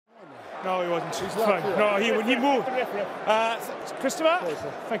No, he wasn't. He's fine. No, he moved. Christopher,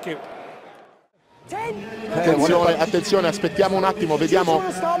 thank you. Attenzione, attenzione, aspettiamo un attimo, vediamo.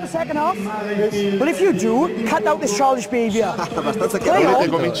 Well, if you do, cut out this childish behavior. Abbastanza chiaro. Volete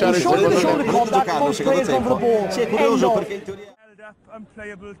cominciare il secondo tempo? Most players go for the ball. Sì, è curioso perché in teoria...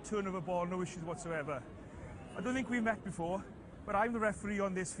 Unplayable turnover ball, no issues whatsoever. I don't think we met before, but I'm the referee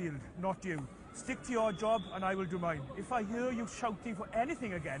on this field, not you. Stick to your job and I will do mine. If I hear you shouting for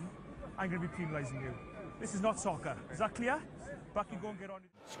anything again, I'm going to be penalising you. This is not soccer. Is that clear? Back you go and get on.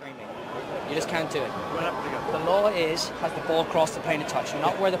 Screaming. You just can't do it. The law is, has the ball crossed the plane of touch,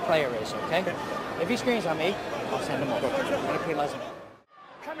 not where the player is, okay? If he screams at me, I'll send him off. I'm going to penalise him.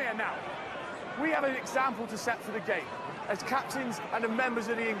 Come here now. We have an example to set for the game. As captains and the members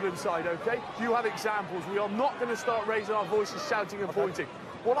of the England side, okay? You have examples. We are not going to start raising our voices, shouting and pointing.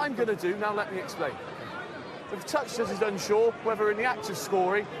 What I'm going to do, now let me explain. If touch us is unsure whether in the act of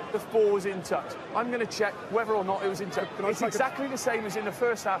scoring the ball was in touch. I'm going to check whether or not it was in touch. It's exactly the same as in the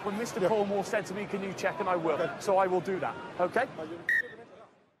first half when Mr. Colmore said to me, can you check? And I will. So I will do that, okay?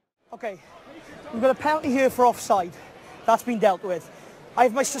 Okay, we've got a penalty here for offside. That's been dealt with. I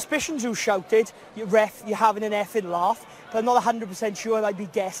have my suspicions who shouted, you ref, you're having an effing laugh, but I'm not 100% sure, and I'd be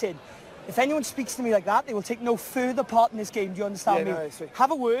guessing. If anyone speaks to me like that, they will take no further part in this game, do you understand me?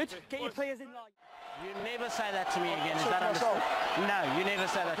 Have a word, get your players in line. You never say that to me again, is that understood? No, you never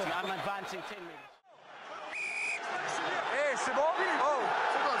say that to me. I'm advancing 10 minutes. Eh, c'est bon? Oh,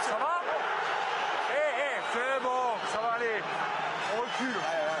 ça va? Eh, c'est bon, ça va aller. On recule.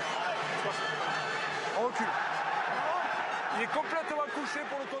 On recule. Il est complètement couché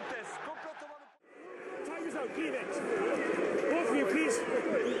pour le contest. Complètement. Time is out, leave it. Both of you, please.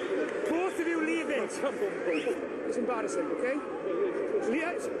 Both of you leave it. It's embarrassing, okay?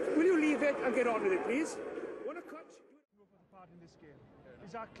 Will you leave it and get on with it, please? Want to cut? Part in this game.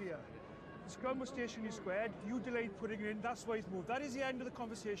 Is that clear? The scrum was stationary squared. You delayed putting it in. That's why he's moved. That is the end of the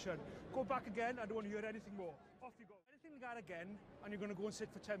conversation. Go back again. I don't want to hear anything more. Off you go. Anything like that again, and you're going to go and sit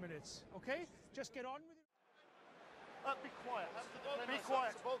for 10 minutes. Okay? Just get on with it. Be quiet. Be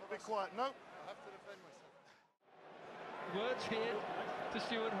quiet. Be quiet. No. I have to defend myself. Words here to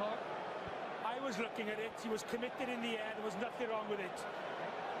Stuart Hogg. I was looking at it. He was committed in the air. There was nothing wrong with it.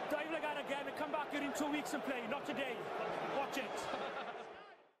 Dive like that again and come back here in 2 weeks and play. Not today. Watch it.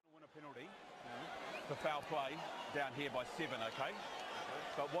 Win a penalty for foul play down here by 7, okay?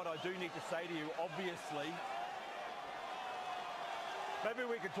 But what I do need to say to you, obviously, maybe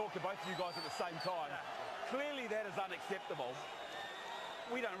we could talk to both of you guys at the same time. Clearly that is unacceptable.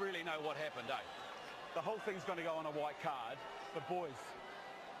 We don't really know what happened, eh? The whole thing's going to go on a white card. But boys,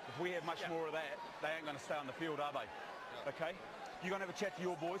 if we have much more of that, they ain't going to stay on the field, are they? Okay? You're going to have a chat to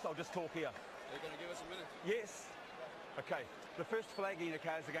your boys. I'll just talk here. They're going to give us a minute. Yes. Okay. The first flagging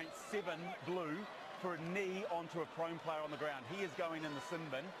occurs against 7 blue for a knee onto a prone player on the ground. He is going in the sin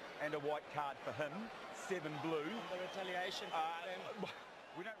bin and a white card for him. 7 blue. The retaliation.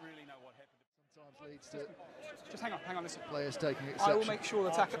 We don't really know what happened. Sometimes leads to Just hang on, listen. players taking exception. I will make sure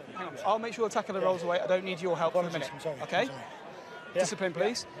the tackle. Hang on. I'll make sure the tackler rolls away. I don't need your help for a minute. Okay? Discipline,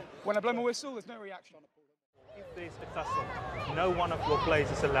 please. When I blow my whistle, there's no reaction. If there's a tussle, no one of your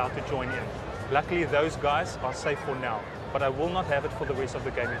players is allowed to join in. Luckily, those guys are safe for now. But I will not have it for the rest of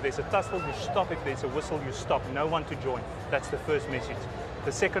the game. If there's a tussle, you stop. If there's a whistle, you stop. No one to join. That's the first message.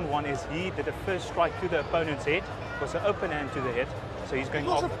 The second one is he did a first strike to the opponent's head. It was an open hand to the head. So he's going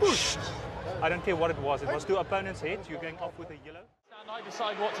off. I don't care what it was. It was to opponent's head. You're going off with a yellow. And I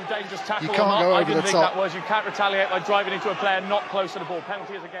decide what's a dangerous tackle You or can't not. go over I didn't the think top. that was. You can't retaliate by driving into a player not close to the ball.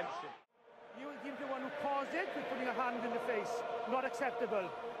 Penalty is against you. You will give the one who caused it with putting a hand in the face. Not acceptable.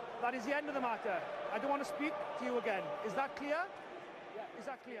 That is the end of the matter. I don't want to speak to you again. Is that clear? Is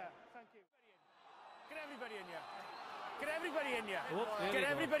that clear? Thank you. Get everybody in here. Get everybody in here. Get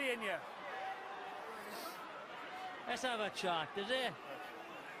everybody in here. Let's have a chat, is it?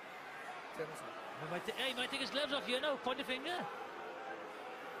 He might take his gloves off you now. Point the finger.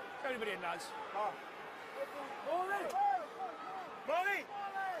 Everybody in, lads.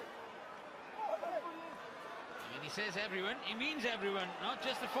 And he says everyone, he means everyone, not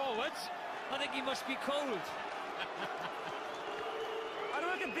just the forwards. I think he must be cold. I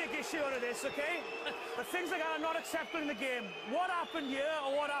don't make a big issue out of this, okay? But things like that are not acceptable in the game. What happened here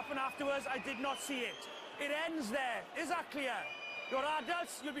or what happened afterwards, I did not see it. It ends there. Is that clear? You're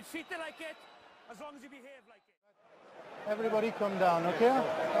adults, you'll be treated like it, as long as you behave like it. Everybody come down, okay?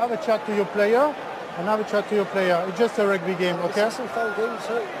 Have a chat to your player and have a chat to your player. It's just a rugby game, okay? It's a foul game,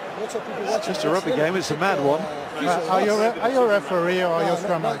 sorry. It's just a rugby game, it's a mad one. Are you a referee or are you a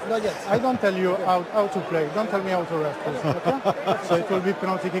scrummer? Not yet. I don't tell you how to play. Don't tell me how to ref, please. Okay? So it will be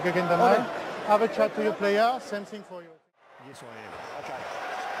penalty kick against the line. Have a chat to your player, same thing for you. Yes, I am. Okay.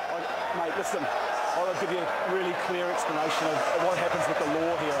 Mate, listen, I'll give you a really clear explanation of what happens with the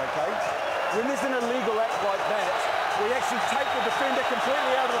law here, okay? When there's an illegal act like that, we actually take the defender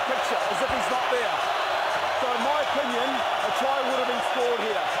completely out of the picture, as if he's not there. So in my opinion, a try would have been scored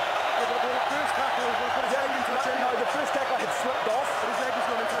here. Yeah, but the first tackle was going to put his leg in touch anyway. No, the first tackle had slipped off. But his leg was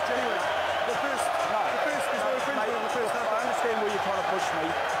not in touch anyway. The first, there's no infringement on the first tackle. I understand where you're trying to push me.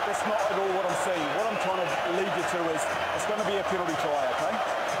 That's not at all what I'm saying. What I'm trying to lead you to is it's going to be a penalty try, okay?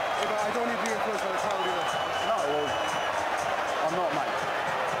 Yeah, but I don't need to be influenced by the crowd either. No, well, I'm not, mate.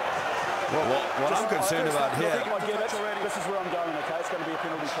 What I'm concerned about here this is where I'm going, okay? It's going to be a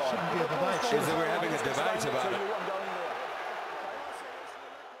penalty try. is that we're having a debate about it.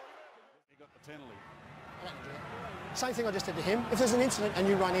 He got the penalty. Same thing I just did to him. If there's an incident and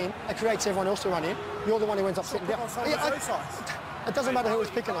you run in, it creates everyone else to run in. You're the one who ends up sitting down. It doesn't matter who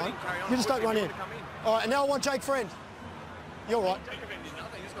it's picking on. You just don't run in. All right, and now I want Jake Friend. You're right.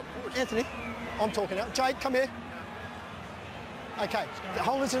 Anthony, I'm talking now. Jake, come here. Okay, the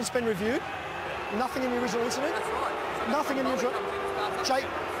whole incident's been reviewed. Nothing in the original incident. Nothing in the original. Jake,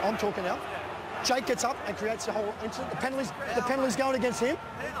 I'm talking now. Jake gets up and creates the whole incident. The penalty's going against him.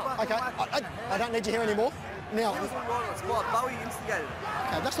 Okay, I don't need you here anymore. Now, okay,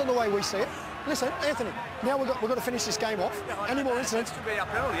 that's not the way we see it. Listen, Anthony, now we've got to finish this game off. Any more incidents?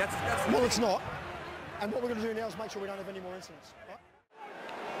 Well, it's not. And what we're going to do now is make sure we don't have any more incidents. Right?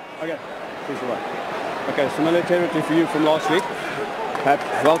 Okay, please go back. Okay, familiar territory for you from last week. Pat,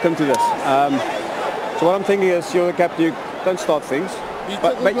 welcome to this. So what I'm thinking is, you're the captain, you don't start things.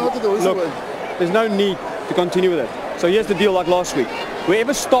 But look, there's no need to continue with it. So here's the deal like last week.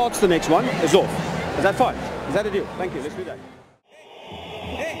 Whoever starts the next one is off. Is that fine? Is that a deal? Thank you, let's do that.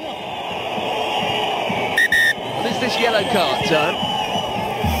 What is this yellow card, son?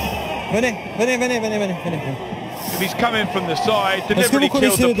 Venez. If he's coming from the side, deliberately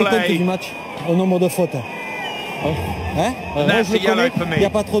killed the play. Du match au nombre de fautes. Hein? Moi, je le connais, il n'y a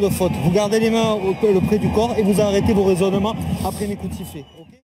pas trop de fautes. Vous gardez les mains le près du corps et vous arrêtez vos raisonnements après mes coups de sifflet.